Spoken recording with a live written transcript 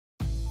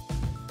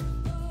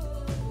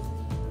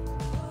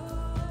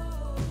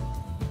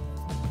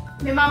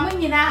Me mama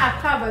nyina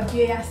akaba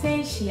bie ya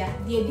senhia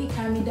de edi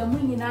kan me da mu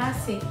nyina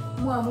ase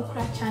mu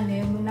amukra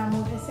channel mu na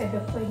mo hese be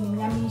kwa ni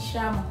nyame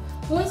nhira mo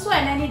wonso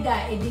anani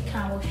da edi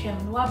kan wo hwem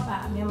no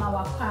aba me ma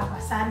wakwa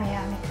abasa na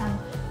ya me kan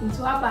nti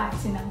aba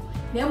atina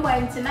na mo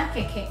entina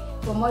keke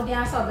for more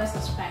than so be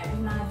subscribe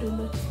na do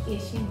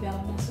notification bell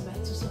na so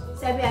beto so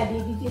se be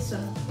ade bi so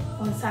no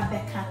on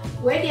sabeka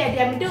we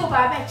de me do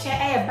ba be che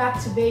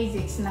back to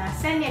basics na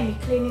send me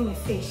cleaning me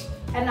fish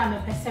and I'm a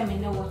person me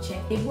no watch it.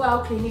 If we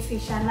are cleaning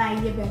fish and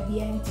I ye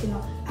baby and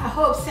no. I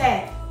hope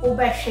say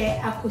over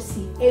share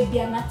akusi e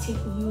bia na take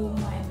you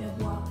my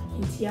baby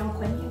into yam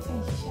kwani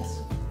afenhihia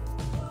so.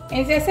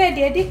 And they said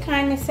the edi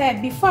kan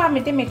say before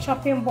me dey me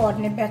chopping board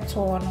ne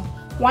beto no.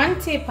 One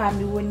tape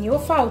me woni o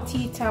fa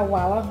otita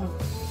wa ho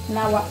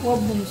na wa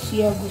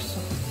bunsu aguso.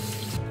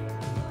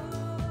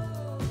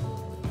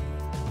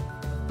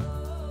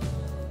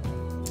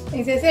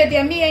 And they said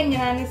the me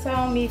nyina ne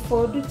say me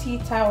for do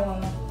tita wo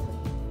no.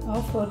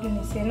 For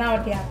doing say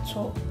now they are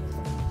to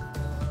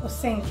or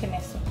sinking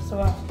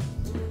so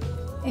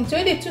into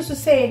the two to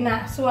say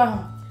na so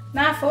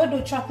now for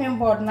do chopping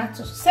board not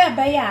to say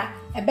by ya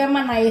a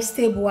bema na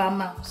stable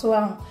amount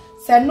so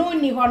say no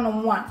ni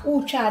hono one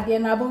ucha de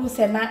na bo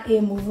say na e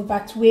move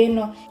but we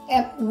no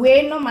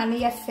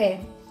money fair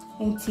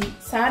nti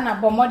sa na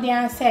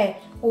bomodian say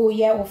oh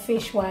yeah o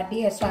fish wa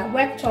there so I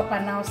work chop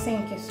and now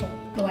sink so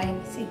no I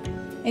see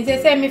and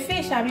they say me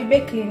fish I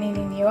be cleaning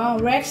in your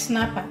red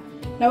snapper.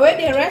 Na we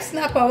dey rest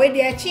snapper we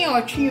dey chin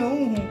otwe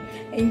ohu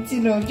enti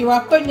no ji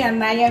wakonya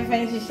na ya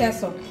fenhihia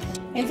so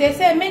enti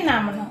say me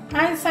nam no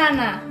ansa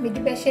na me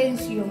de be hye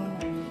nsuo mu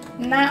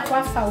no na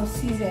wafa o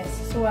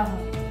scissors so aho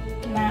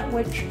na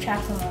watwitwa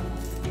ho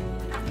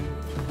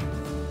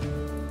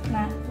na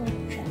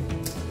watwitwa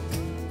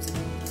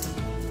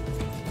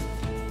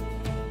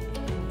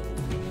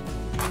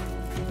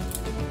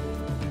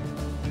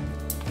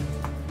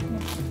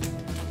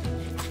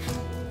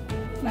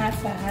na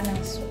fa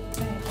hana so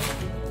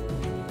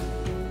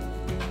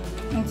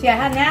nti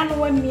aha na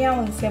anu wa mia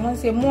won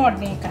se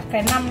modern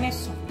kakra nam ne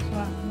so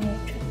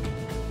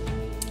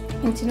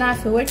nti na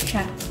afi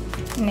watwa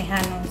ne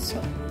hanon so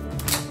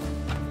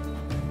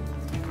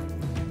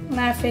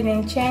na afi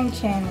ne chen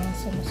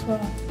so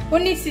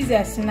oni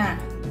scissors na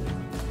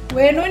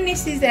we no ni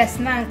scissors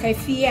na nka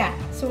fia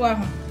so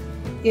aho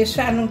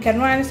yesu anu nka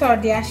no an so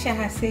de ahya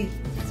ha sei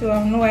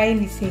so no ai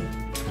ni sei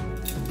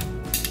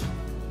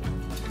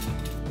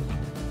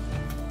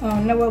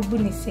na wabu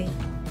ni sei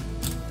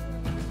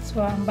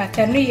so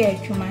ambaka no ye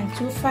adwuma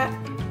ntufa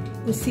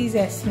o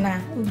scissors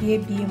na obi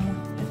mu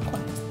akwa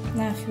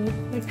na afi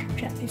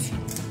otwitwa afi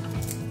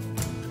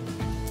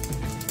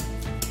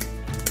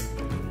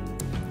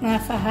na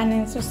fa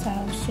hanen so sa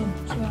so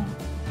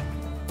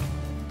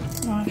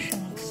na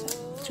chance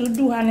to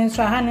do hanen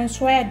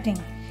so edin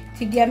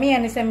ti dia me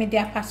ne se me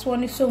dia paso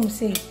ni so mu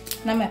sei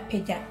na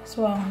mapeja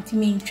so anti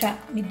me ntwa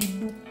me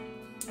dibu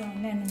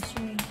na na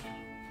so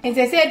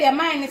ente se dia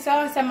man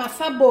so se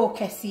mafabo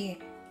kese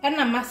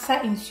na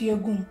masa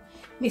nsuagum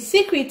me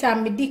secret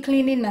am me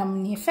cleaning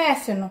nam ni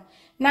first no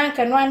na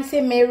nka no an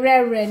se me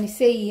rere ni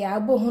se ya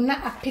abohu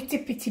na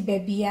apetipeti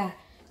babia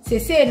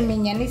se me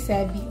nyane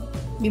sabi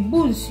me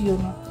bu nsuo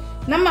no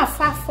na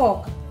mafa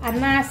fork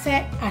ana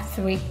se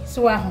athre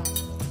so aho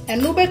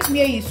eno betumi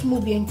yi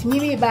smooth bi ntimi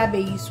me ba ba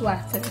yi so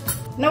athre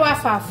na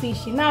wafa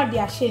fish na odi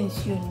ahye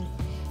nsuo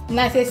ni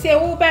na se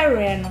wo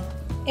berere no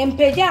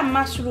empeja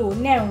masro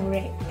na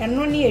enre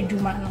eno ni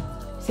adwuma no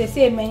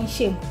se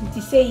menhyem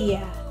nti se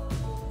ya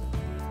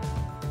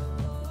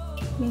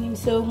minim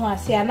so hu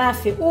ase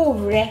anafe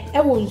owre e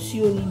wo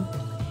nsuo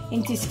ni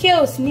nti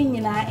scales ni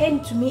nyina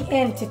entumi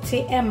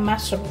entete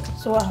emmasro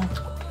so aho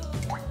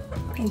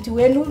nti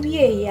we no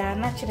wie ya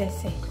na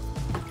kyerese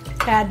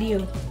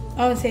kadio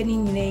on se ni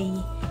nyina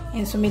yi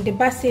enso me de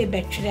base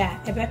betwere a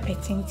ebe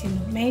petinti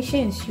no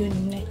menhye nsuo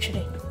ni na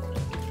kyere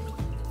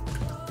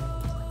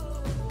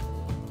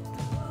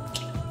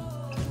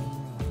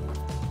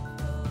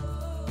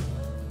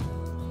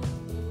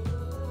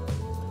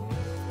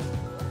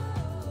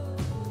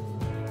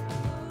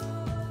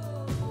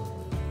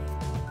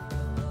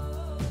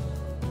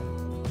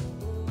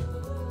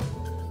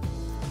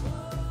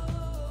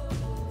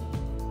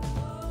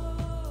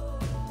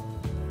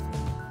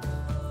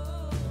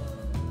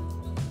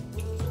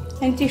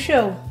enti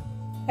show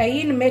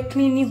ayi no me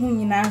cleaning hu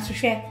nyina so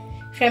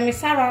hwe me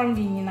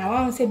surrounding nyina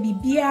wan se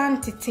bibia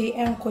ntete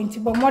enko nti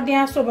bo modern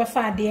aso be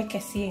fa ade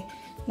kese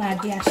na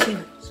ade ahye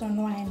so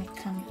no ai me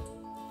kama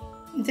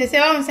nti se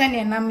wan se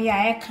ne nam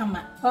ya e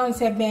kama wan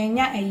se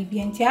benya ayi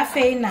bi nti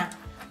afei na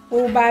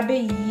o ba be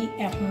yi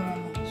ehun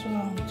so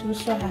tu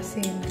so ha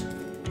se na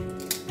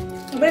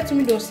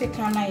obetumi do se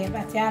kana ye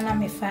but ya na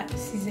me fa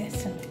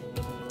scissors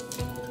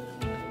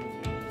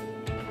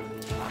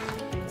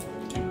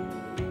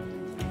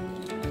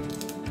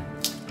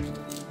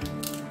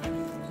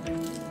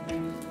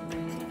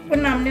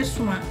Onam ne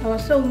suma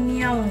awso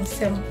umia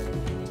wonsem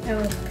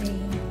okay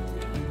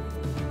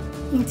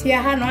nti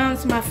aha no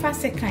ans ma fa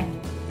sekan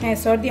e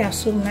so di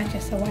asom na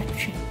chese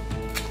watwe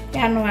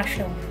ya no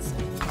ahwe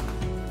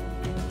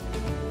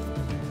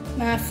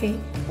na afi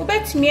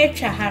obetumi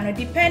atwa ha no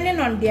depending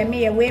on the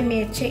me we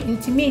me che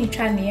intimi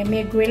ntwa ne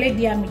me grele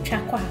dia me twa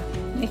kwa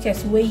ne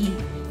chese we yi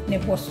ne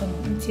boso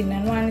nti na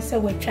no an se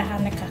we twa ha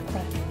ne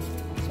kakra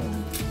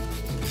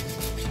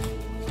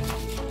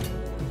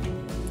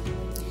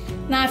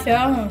na afi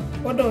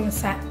wodo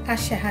nsa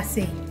ahye ha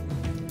sei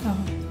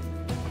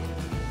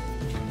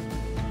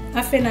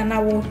afi na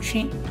wo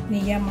twi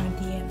ne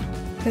yamade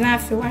na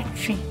afi wa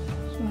twi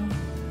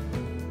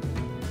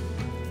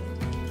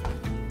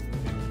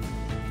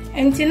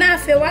enti na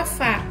afi wa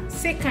fa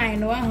sekan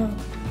no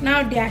na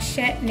odi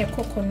ahye ne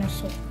koko no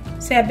so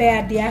se be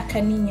ade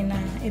aka ni nyina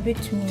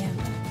ebetumi ya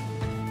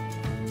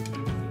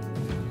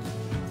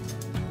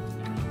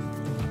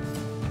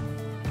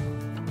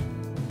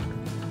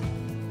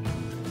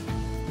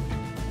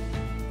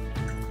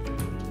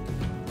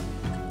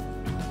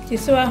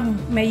so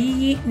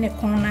mayiyi ne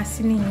kona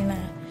sini nyina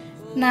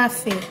na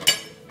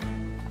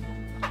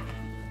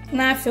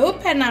afi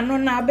open no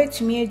na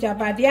betumi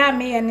ejabade a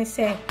me ye ne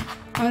se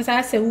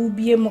onsa se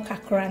ubie mu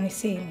kakra ne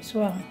se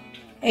so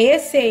eye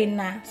say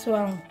na so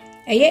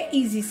eye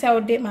easy se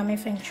ode mama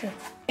fenture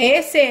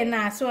eye say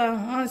na so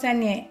onsa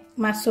ne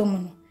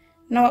masomu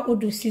na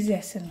odu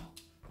scissors no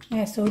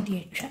na so odi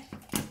atwa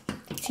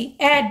ti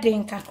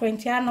adding kakra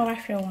nti ana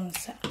wahwe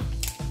wonsa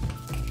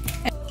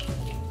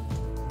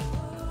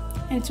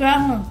ento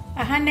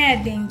aha na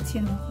adding ti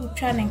no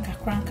utwa ne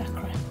kakra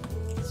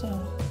so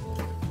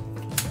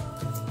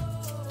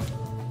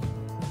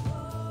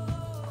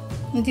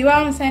ndi wa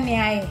onsa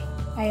ne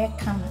aye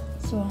kama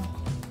so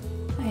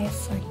aye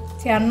fine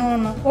ti ano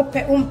no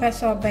umpe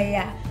so be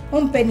ya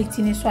umpe ni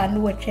tini so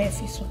anu wa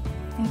trefi so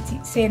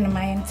nti say no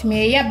my nti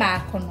me ye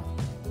ba ko no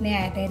na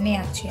ade ne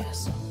atua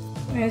so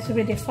we so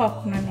be the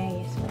fork no na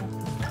ye so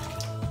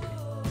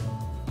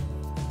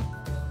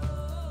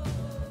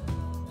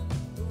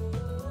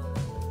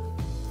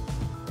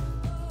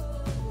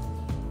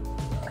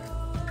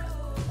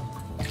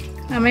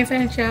my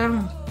friend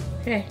charm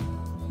hey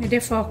me the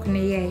fork ne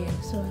ye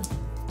so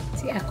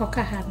ti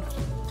akoka ha no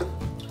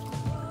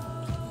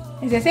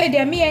as I said,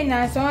 there me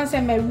na so on say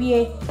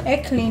mawie e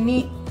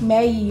clean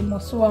mayi mo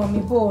so o me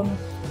bo no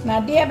na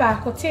de ba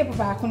ko tip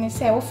ba ko ne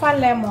say wo fa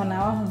lemon na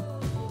wo ho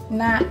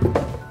na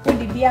wo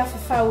di bia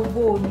fafa wo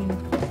bo ni no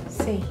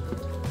say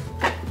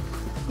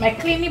my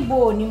clean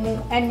bo ni mu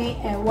any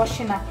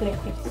washing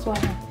liquid so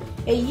na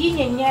e yi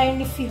nyanya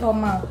ni fi ho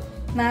ma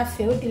na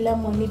afi wo di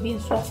lemon ni bi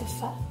nso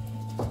fafa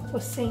o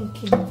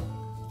sinking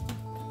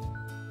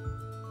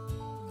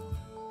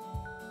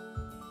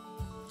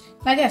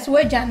na just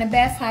we jane be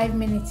 5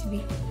 minutes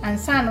bi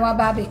ansa na wa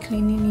ba be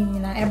cleaning ni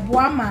na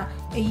eboa ma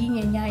eyi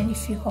nyanya ni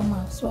fi ho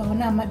ma so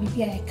na ma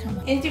bibia e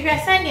kama enti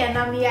hwesa ne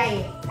na me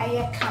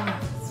aye kama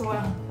so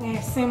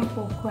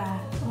simple kwa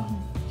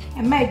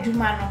e ma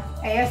aduma no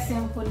aye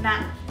simple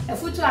na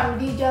efutu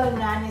amdi gel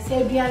na ne se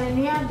aduane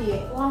no ade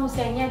wo hu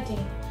se nya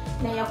den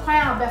na ye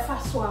kwan obefa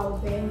so a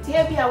obe enti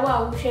e bia wo a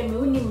wo hwe me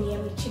unim ye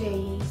me kire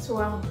yi so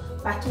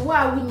but wo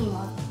a wunim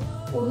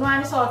onu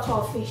an so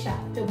to fisha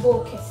the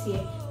bowl kese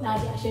na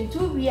dia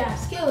shentu wi a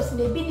scales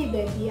ne bi ni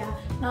baby a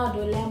na do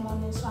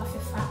lemon so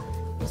afefa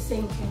o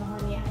sink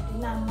no ne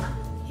ade na ma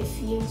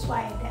efie so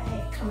aye da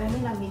kama me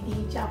na me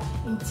di ja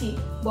nti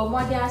bo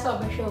modi aso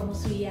behwe o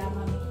musu ya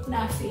ma me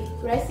na afi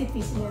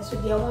recipes ne so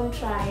dia won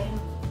try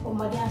o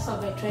modi aso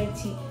be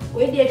 20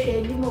 we dey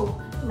hwe limo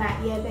na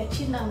ye be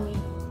chi na me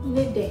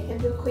ne de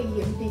ebe ko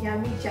yem de ya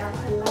me ja.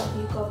 I love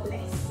you, God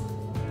bless.